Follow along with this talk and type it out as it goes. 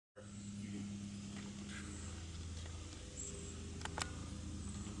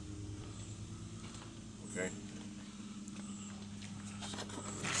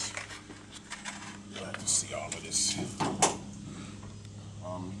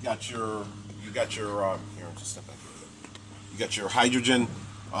you got your here, just step back. You got your hydrogen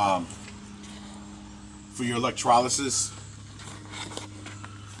for your electrolysis.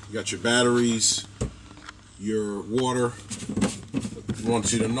 You got your batteries, your water. I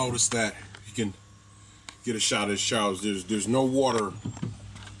want you to notice that you can get a shot of the showers. There's no water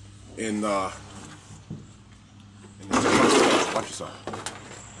in the watch yourself.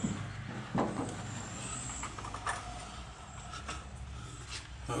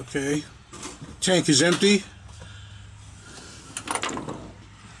 Okay, tank is empty.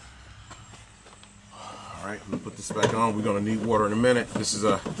 All right, I'm gonna put this back on. We're gonna need water in a minute. This is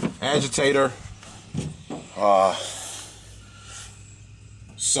a agitator.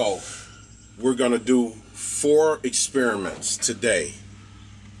 So we're gonna do 4 experiments today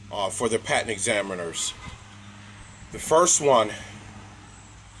for the patent examiners. The first one,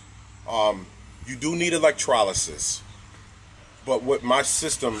 you do need electrolysis, but what my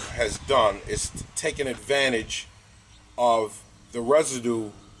system has done is taken advantage of the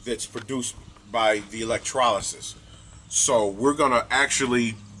residue that's produced by the electrolysis. So we're gonna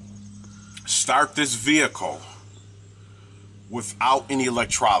actually start this vehicle without any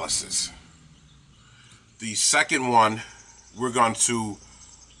electrolysis. The second one, we're going to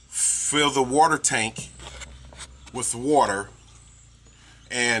fill the water tank with water,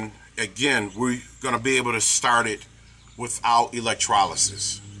 and again we're going to be able to start it without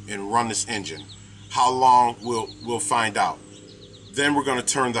electrolysis and run this engine. How long, we'll find out. Then we're going to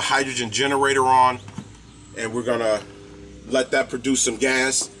turn the hydrogen generator on, and we're going to let that produce some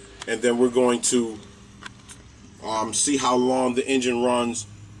gas, and then we're going to see how long the engine runs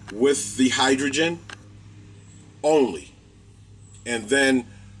with the hydrogen only. And then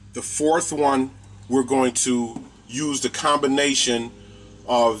the fourth one, we're going to use the combination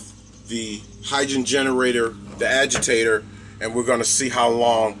of the hydrogen generator, the agitator, and we're going to see how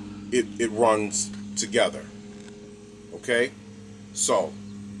long it runs together. Okay, so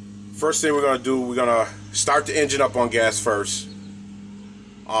first thing we're going to do, we're going to start the engine up on gas first,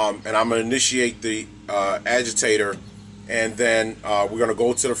 and I'm going to initiate the agitator, and then we're going to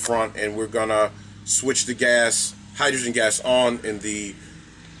go to the front and we're going to switch the gas, hydrogen gas on, and the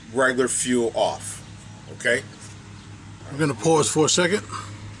regular fuel off. Okay, I'm going to pause for a second.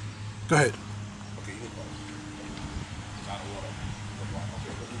 Go ahead. Okay, you can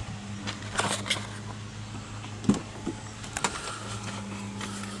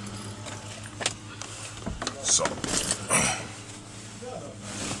pause. So,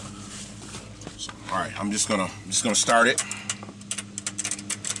 all right, I'm just gonna start it.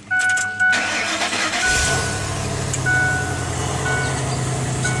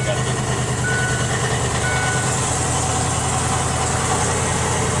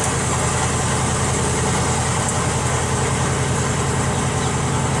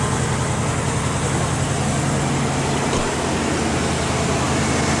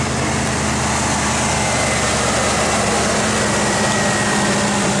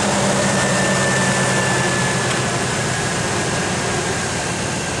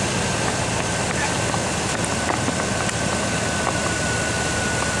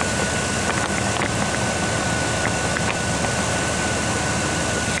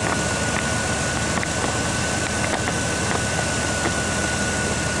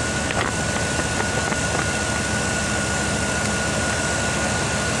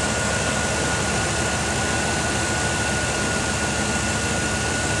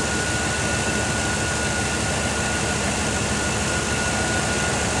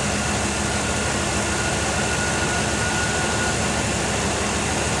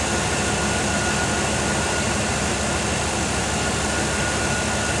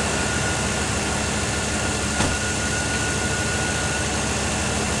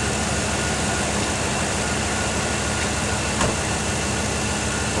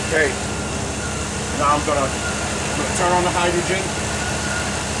 Okay, now I'm gonna turn on the hydrogen,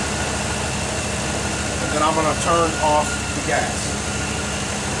 and then I'm gonna turn off the gas.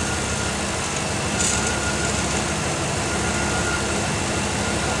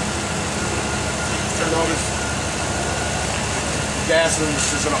 Turn on this. The gas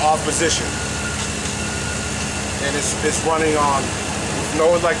is in an off position, and it's running on with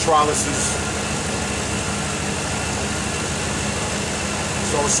no electrolysis.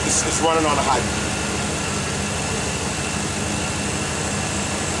 So it's running on the hydrogen.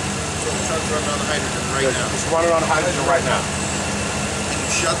 So the truck's running on the hydrogen right now. It's running on hydrogen right now. And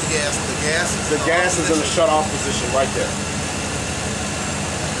you shut the gas. The gas is in the shut-off position right there.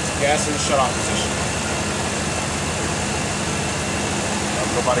 Gas in the shut-off position.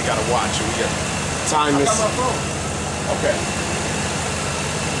 Nobody got to watch it. We got time this. I got my phone. Okay.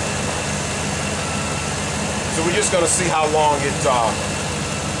 So we're just gonna see how long it,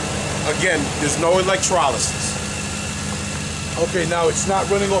 again, there's no electrolysis. Okay, now it's not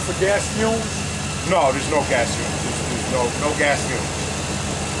running off of gas fumes? No, there's no gas fumes. There's no gas fumes.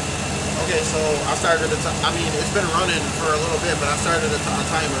 Okay, so I started I mean, it's been running for a little bit, but I started a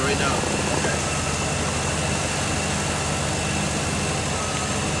timer right now. Okay.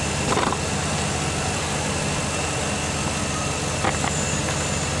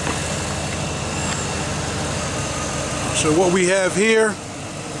 So what we have here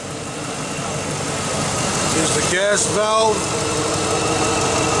is the gas valve.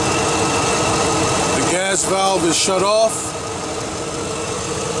 The gas valve is shut off.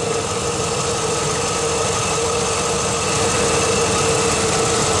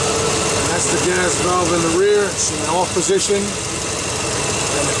 And that's the gas valve in the rear. It's in the off position. And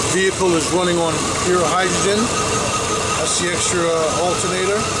the vehicle is running on pure hydrogen. That's the extra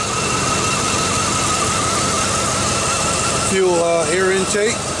alternator. Fuel air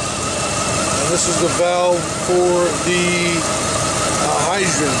intake, and this is the valve for the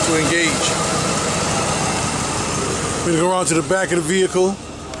hydrogen to engage. We're going to go around to the back of the vehicle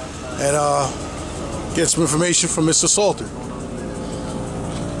and get some information from Mr. Salter.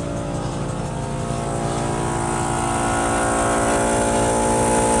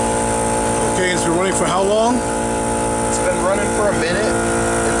 Okay, it's been running for how long? It's been running for a minute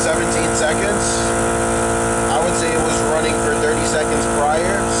and 17 seconds. I would say it was running for 30 seconds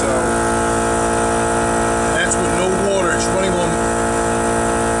prior, so... That's with no water. It's running on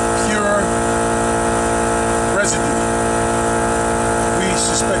pure residue. We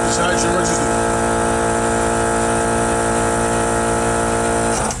suspect it's hydrogen residue.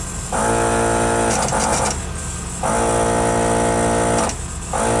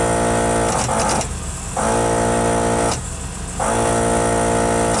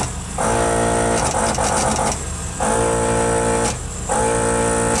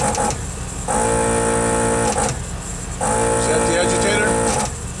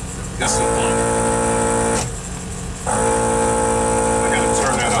 That's the pump. I gotta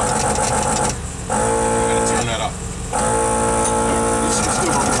turn that up. I gotta turn that up. This is still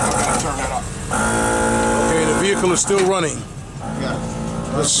running. I gotta turn that up. Okay, the vehicle is still running. Yeah.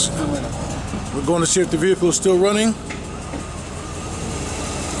 We're going to see if the vehicle is still running.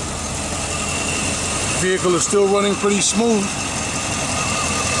 The vehicle is still running pretty smooth.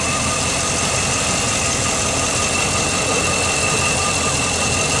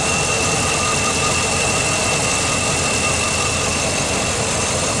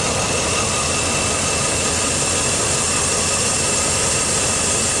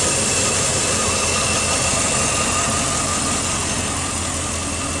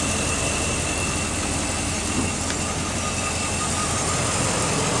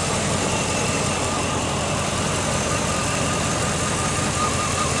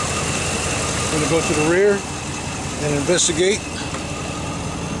 I'm going to go to the rear and investigate.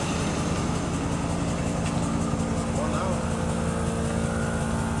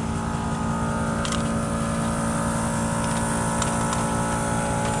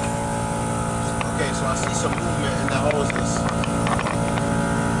 Okay, so I see some movement in the hoses.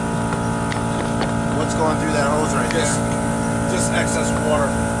 What's going through that hose right there? Just excess water.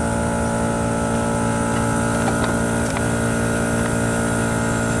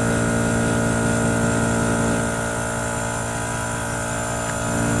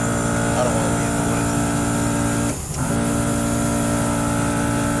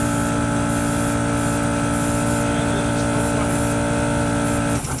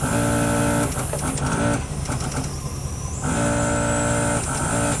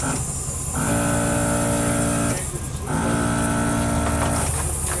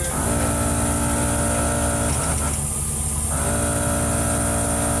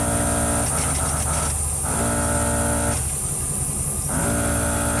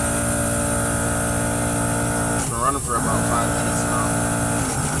 Running for about 5 minutes now.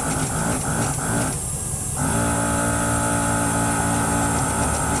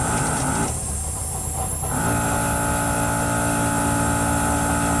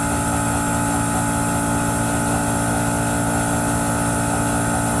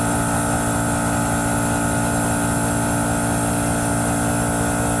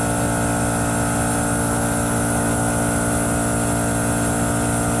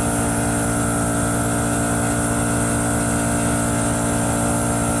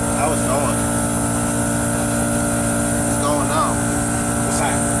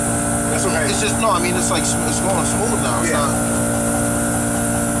 It's just, no, I mean, it's like, it's going smooth now. It's not.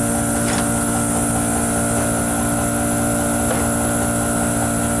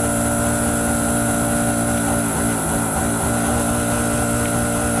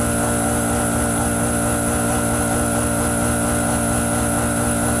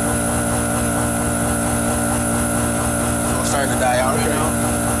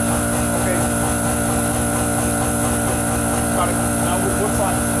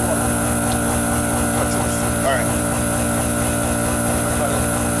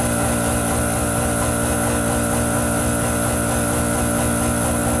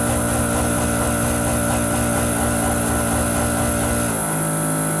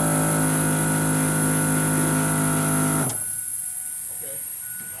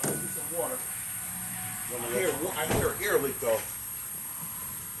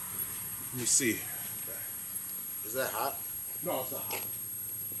 Let me see. Is that hot? No, it's not hot.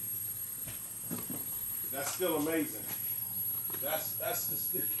 That's still amazing. That's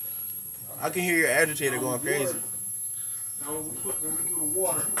the. I can hear your agitator going crazy. Now when we do the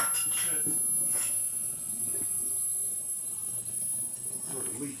water, it should sort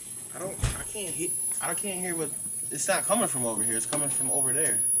of leak. I can't hear what. It's not coming from over here. It's coming from over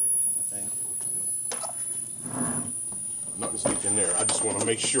there, I think. Nothing's leaking there. I just want to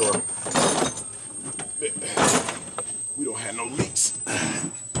make sure that we don't have no leaks.